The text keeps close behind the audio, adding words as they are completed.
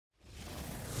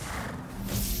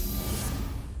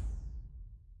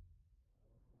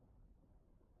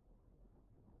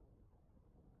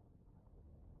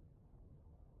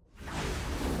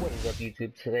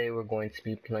YouTube? Today we're going to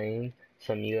be playing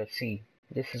some UFC.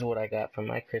 This is what I got for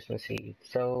my Christmas Eve.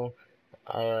 So,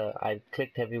 I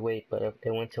clicked heavyweight, but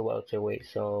it went to welterweight,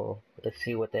 so let's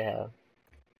see what they have.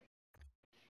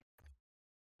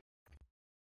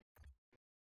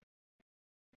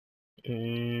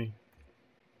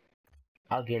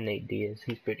 I'll get Nate Diaz,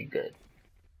 he's pretty good.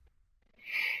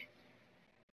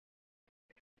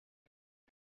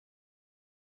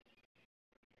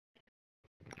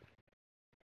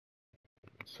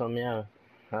 So yeah,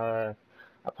 I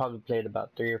probably played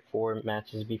about 3 or 4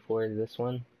 matches before this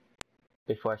one,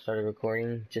 before I started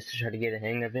recording, just to try to get a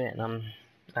hang of it, and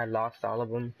I lost all of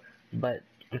them, but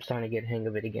I'm starting to get a hang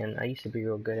of it again. I used to be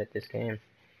real good at this game.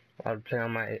 I would play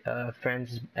on my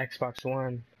friend's Xbox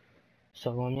One.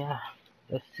 So yeah,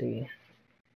 let's see.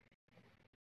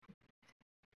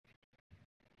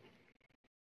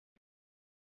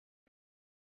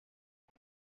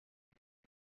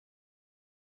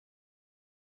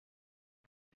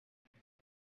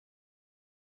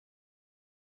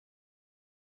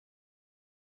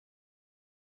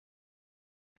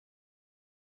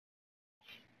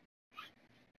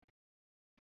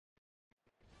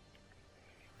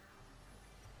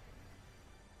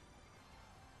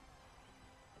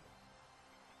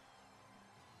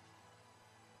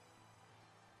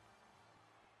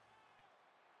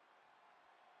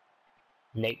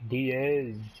 Nate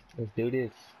Diaz, let's do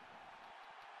this.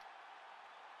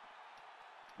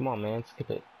 Come on, man,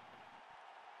 skip it.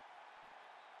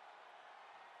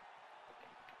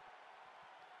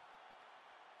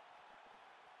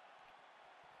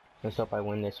 Let's hope I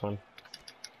win this one.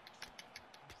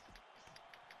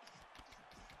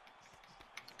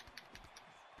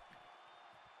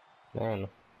 Man,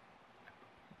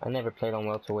 I never played on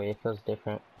welterweight. It feels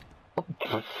different. What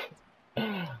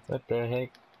the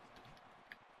heck?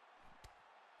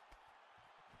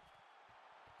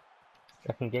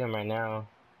 I can get him right now.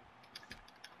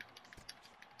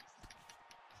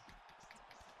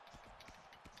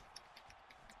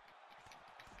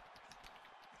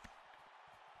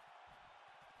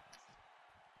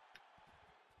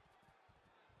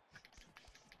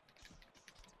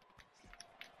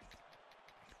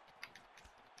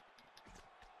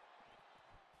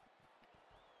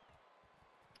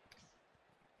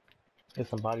 Get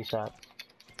some body shots.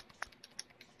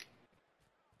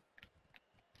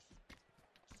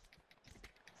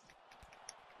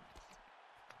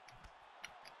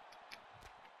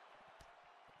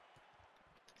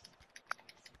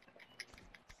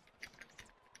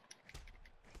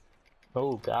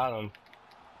 Oh, got him.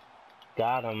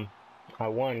 Got him. I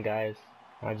won, guys.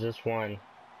 I just won.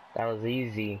 That was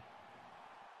easy.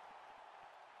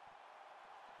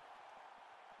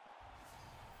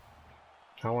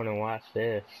 I want to watch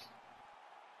this.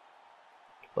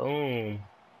 Boom.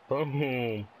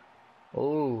 Boom.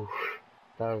 Ooh.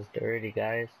 That was dirty,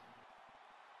 guys.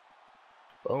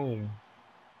 Boom.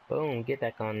 Boom. Get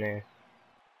back on there.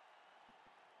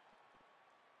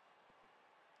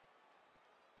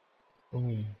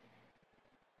 Boom.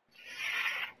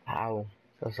 Ow.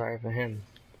 So sorry for him.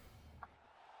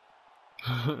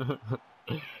 Oh,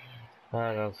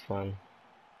 that was fun.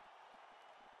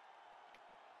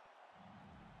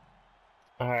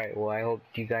 Alright, well, I hope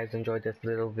you guys enjoyed this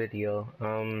little video.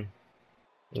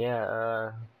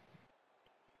 Yeah,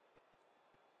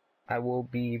 I will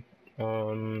be,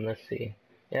 let's see.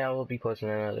 Yeah, I will be posting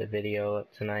another video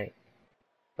up tonight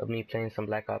of me playing some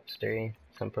Black Ops 3,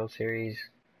 some Pro Series.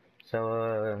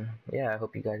 So, yeah, I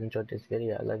hope you guys enjoyed this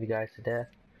video. I love you guys to death.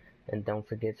 And don't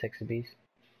forget, Sexy Beast,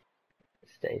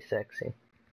 stay sexy.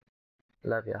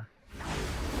 Love ya.